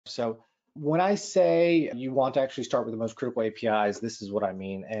So when I say you want to actually start with the most critical APIs, this is what I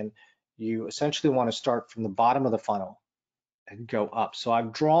mean. And you essentially want to start from the bottom of the funnel and go up. So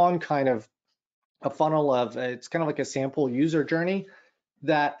I've drawn kind of a funnel of, it's kind of like a sample user journey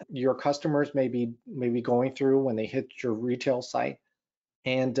that your customers may be going through when they hit your retail site.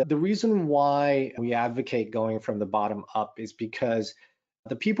 And the reason why we advocate going from the bottom up is because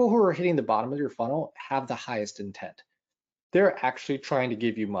the people who are hitting the bottom of your funnel have the highest intent. They're actually trying to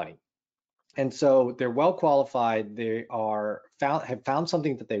give you money. And so they're well qualified. They have found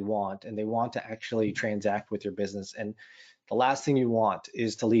something that they want, and they want to actually transact with your business. And the last thing you want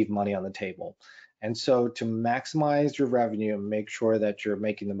is to leave money on the table. And so to maximize your revenue and make sure that you're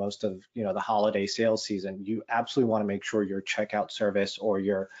making the most of, the holiday sales season, you absolutely want to make sure your checkout service or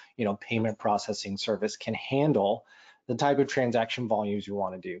your, payment processing service can handle the type of transaction volumes you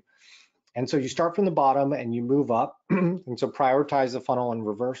want to do. And so you start from the bottom and you move up. And so prioritize the funnel in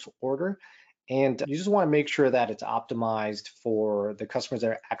reverse order. And you just want to make sure that it's optimized for the customers that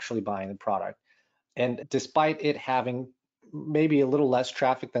are actually buying the product. And despite it having maybe a little less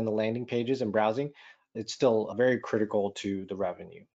traffic than the landing pages and browsing, it's still very critical to the revenue.